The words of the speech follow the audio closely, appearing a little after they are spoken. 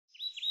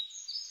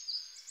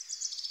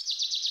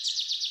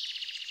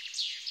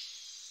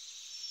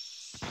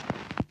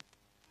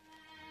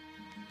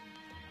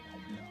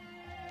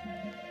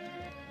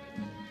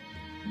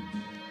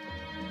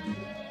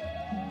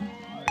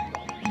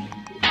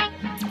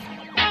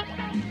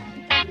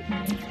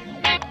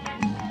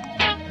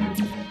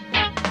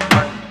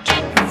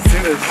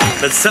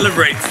Let's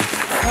celebrate!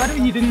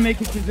 He didn't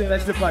make it to the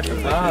bachelor party.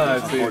 Ah, I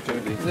see.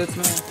 That's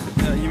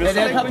why. You missed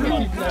out.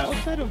 People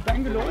outside of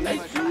Bengaluru.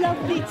 It's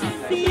lovely to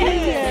see you.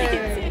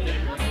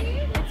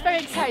 It's very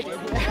exciting.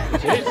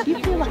 You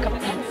feel like a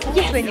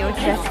princess when you're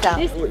dressed up.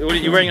 What are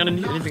you wearing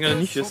anything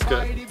underneath your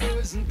skirt?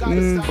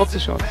 Boxer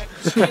shorts.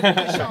 So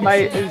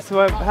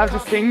I have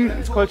this thing,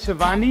 it's called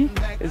Shavani.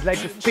 It's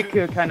like a thick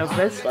kind of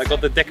vest. I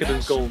got the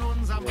decadent gold.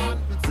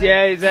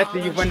 Yeah,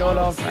 exactly. You went all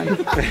off.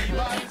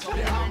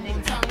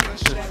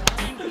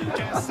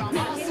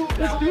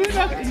 Dass du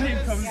nach Indien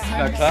kommst.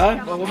 Na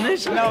klar, warum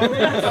nicht?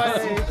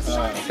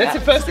 That's the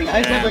first thing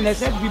I said when I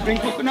said we bring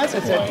coconuts. I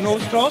said no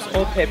straws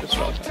or paper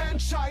straws.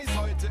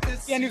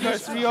 The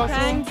anniversary also.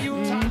 Thank you.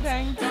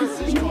 Thank you.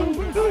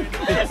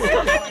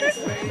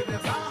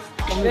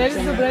 Wer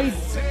ist so breit?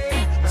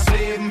 Das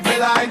Leben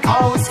will ein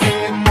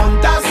Ausgehen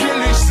und das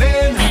will ich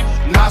sehen.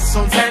 Lass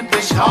uns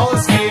endlich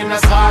rausgehen,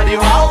 das Radio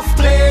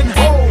aufdrehen.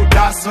 Oh,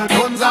 das wird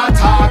unser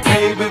Tag,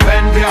 Baby,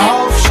 wenn wir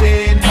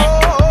aufstehen.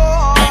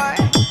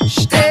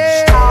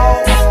 Steh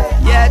auf,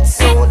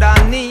 jetzt oder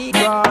nie.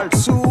 Girl,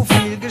 zu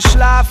viel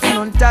geschlafen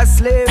und das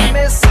Leben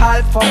ist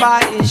halb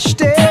vorbei. Ich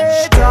steh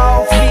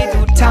drauf, wie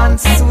du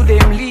tanzt zu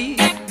dem Lied.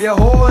 Wir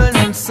holen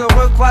uns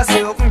zurück, was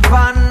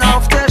irgendwann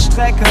auf der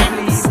Strecke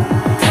blieb.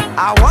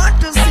 I want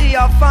to see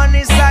your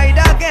funny side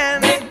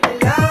again.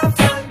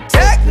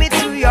 Take me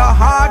to your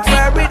heart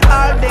where it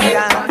all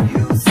began.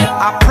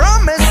 I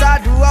promise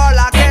I'll do all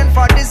I can,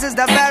 for this is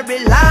the very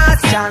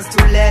last chance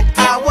to let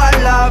our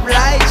love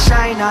light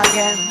shine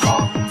again.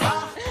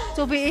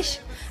 So wie ich,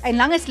 ein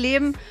langes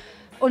Leben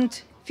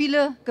und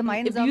viele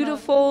gemeinsame... A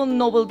beautiful,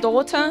 noble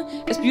daughter,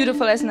 as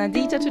beautiful as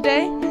Nandita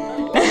today.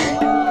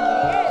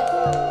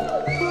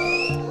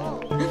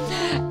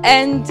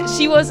 And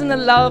she was in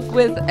love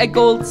with a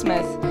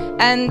goldsmith.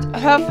 And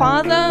her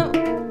father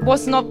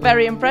was not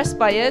very impressed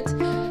by it.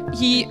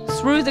 He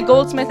threw the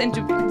goldsmith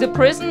into the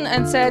prison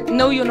and said,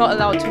 no, you're not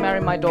allowed to marry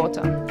my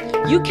daughter.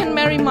 You can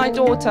marry my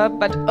daughter,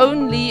 but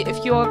only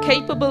if you are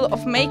capable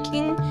of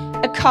making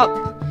a cup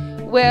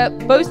where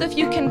both of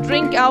you can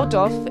drink out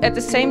of at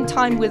the same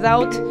time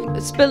without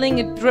spilling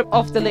a drip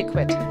of the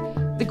liquid.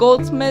 The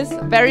goldsmith,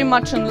 very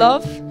much in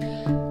love,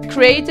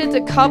 created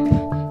a cup,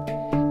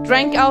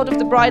 drank out of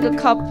the bridal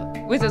cup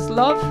with his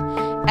love,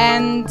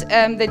 and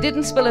they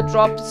didn't spill a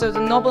drop, so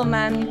the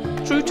nobleman,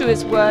 true to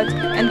his word,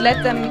 and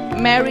let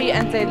them marry,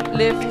 and they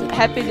lived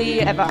happily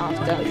ever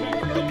after.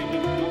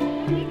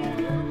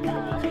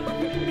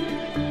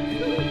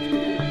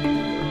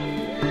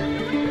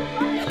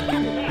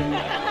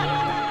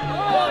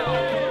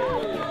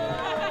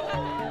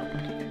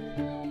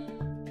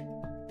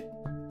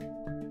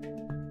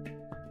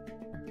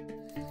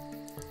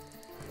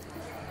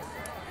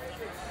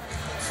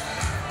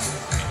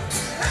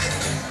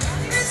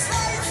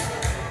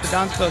 The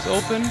dance floor is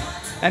open,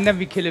 and then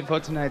we kill it for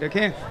tonight,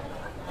 okay?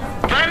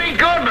 Very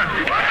good,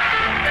 man.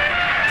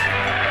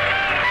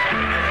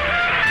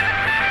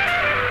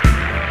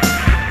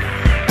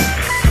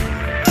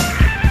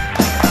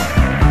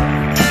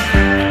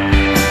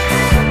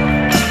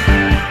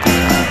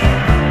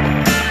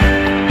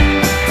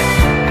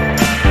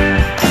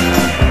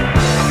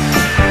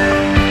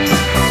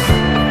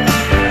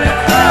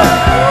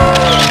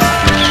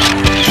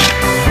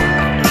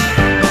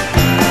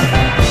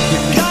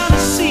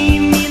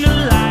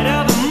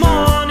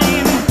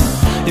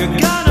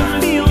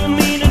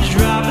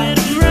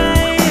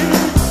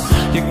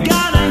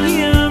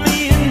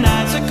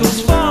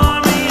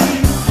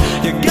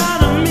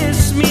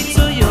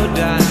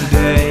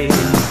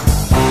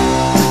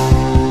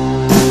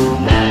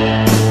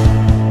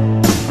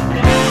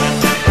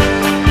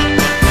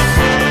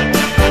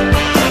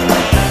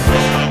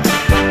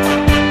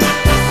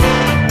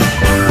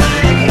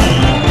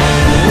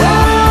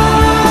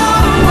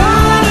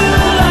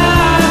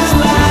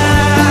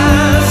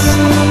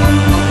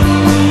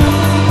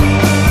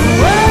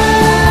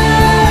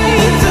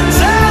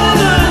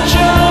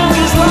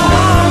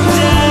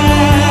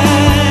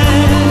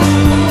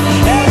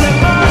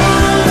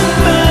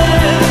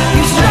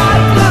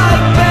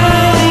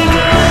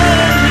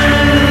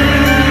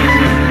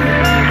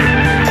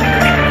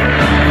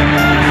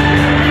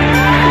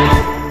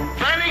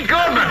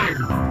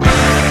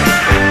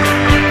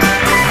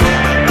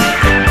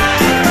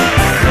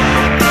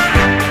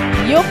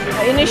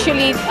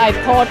 Initially, I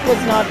thought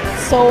was not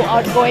so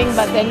outgoing,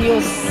 but then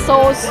you're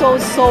so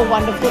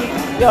wonderful.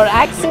 Your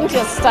accent,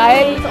 your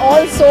style,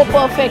 all so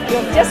perfect.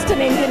 You're just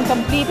an Indian,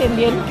 complete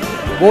Indian.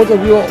 Both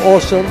of you are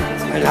awesome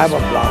and have a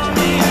blast.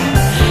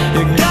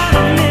 You're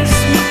gonna miss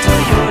me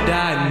till your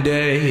dying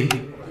day.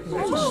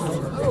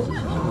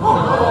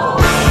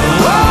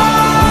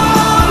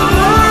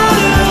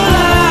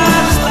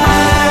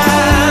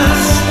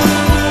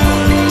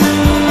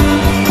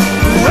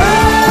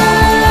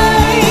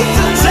 Wait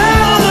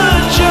until the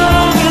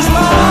joke is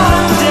long.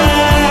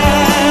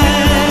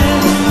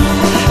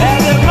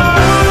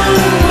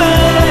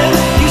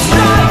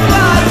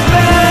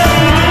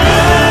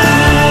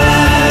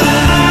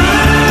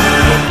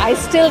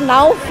 still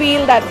now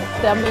feel that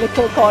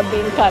umbilical cord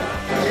being cut.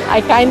 I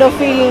kind of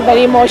feel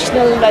very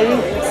emotional, very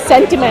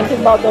sentimental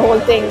about the whole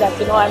thing, that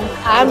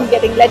I'm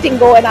letting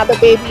go another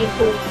baby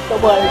into the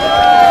world.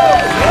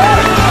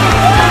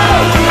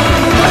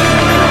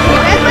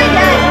 Where's my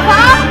dad?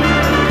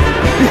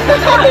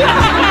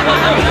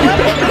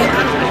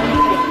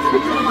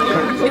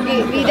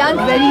 Okay, we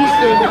dance very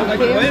soon,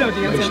 okay?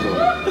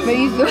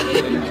 Very soon.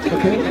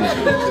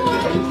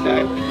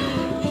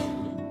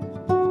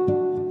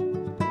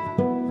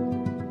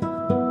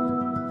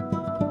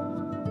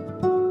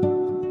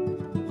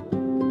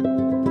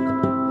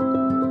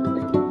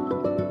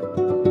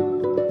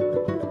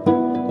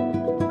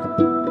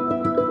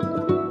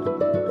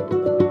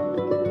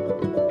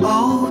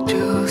 Oh,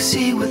 to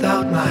see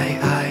without my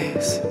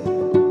eyes,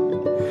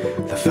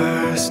 the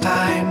first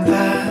time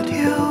that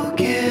you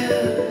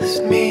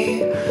kissed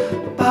me,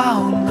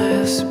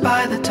 boundless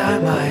by the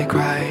time I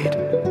cried.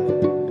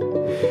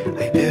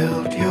 I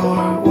built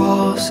your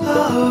walls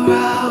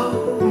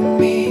around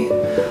me,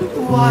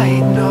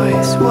 white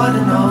noise, what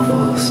an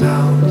awful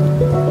sound.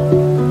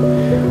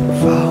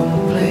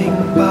 Fumbling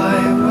by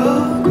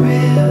Rogue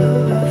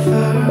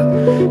River,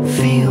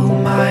 feel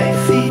my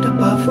feet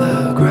above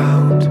the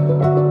ground.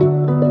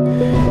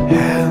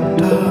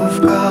 Hand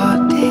of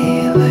God,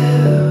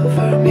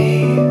 deliver me.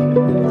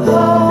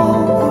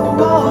 Oh,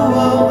 woe,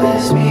 woe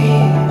is me.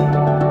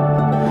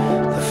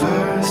 The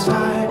first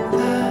time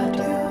that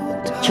you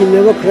touched. She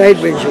never cried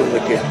when she was a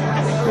kid.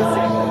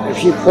 If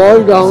she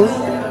falls down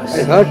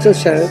and hurts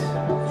herself,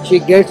 she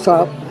gets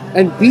up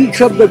and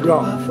beats up the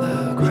ground.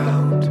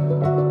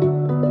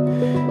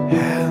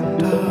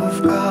 Hand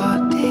of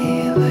God,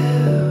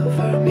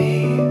 deliver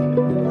me.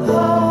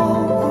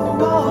 Oh,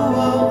 woe,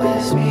 woe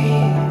is me.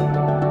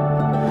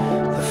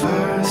 The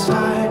first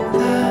time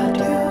that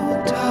you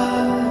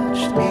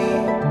touched me,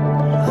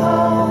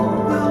 oh,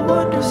 will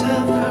wonders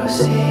ever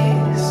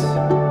cease?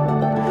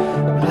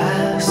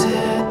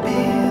 Blessed be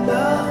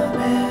the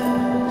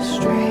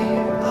mystery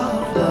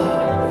of love.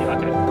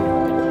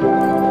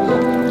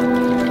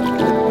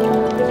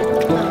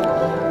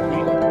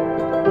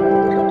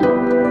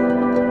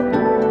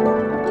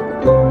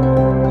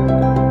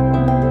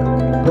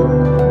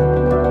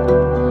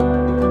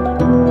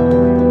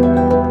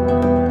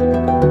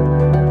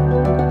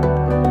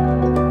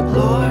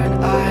 Lord,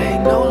 I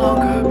no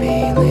longer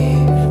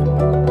believe,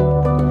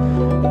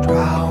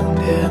 drowned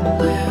in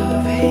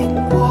living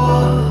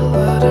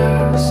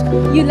waters.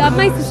 You love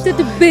my sister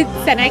to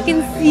bits, and I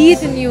can see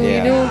it in you,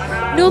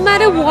 no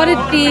matter what it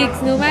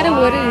takes, no matter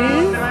what it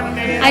is,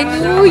 I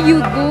know you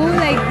go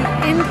like the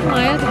nth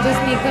mile to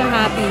just make her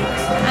happy,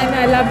 and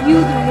I love you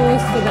the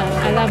most for that.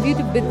 I love you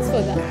to bits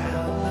for that.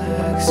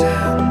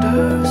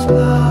 Alexander's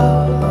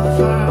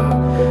lover,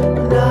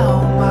 now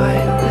my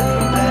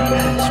riverbed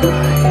has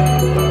dried.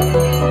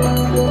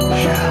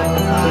 Shall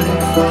I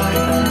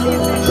find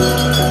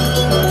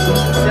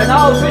They're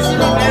now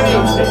officially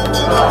married.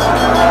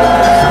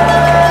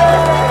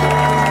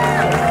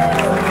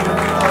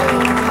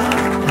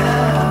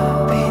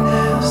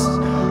 happiness?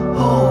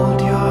 Hold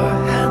your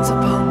hands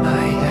upon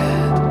my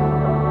head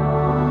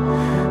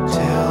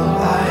till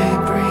I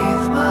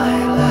breathe my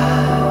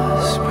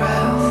last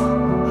breath.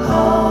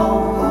 Oh,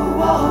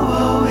 woe,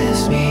 woe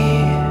is me.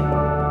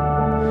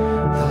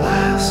 The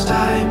last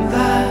time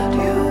that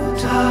you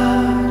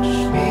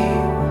touched me,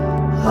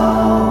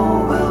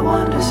 oh, will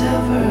wonders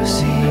ever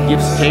see?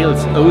 Gives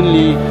tales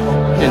only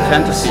in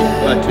fantasy,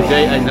 but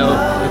today I know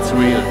it's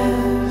real.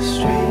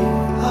 Mystery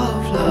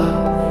of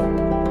love.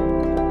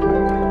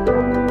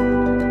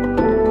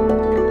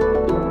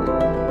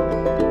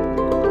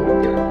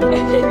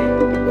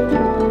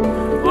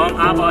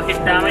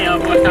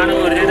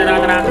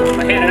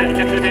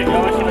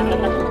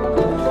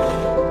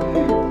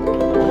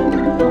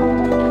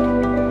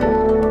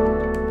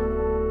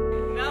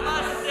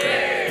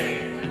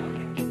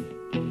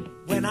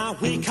 When I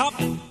wake up,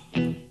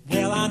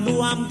 well, I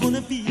know I'm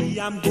gonna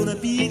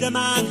be the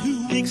man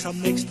who wakes up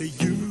next to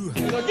you.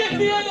 When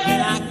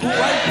I go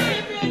out,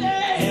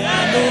 and I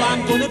know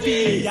I'm gonna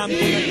be the man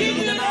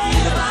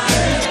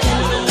who's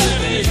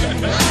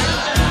coming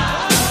over.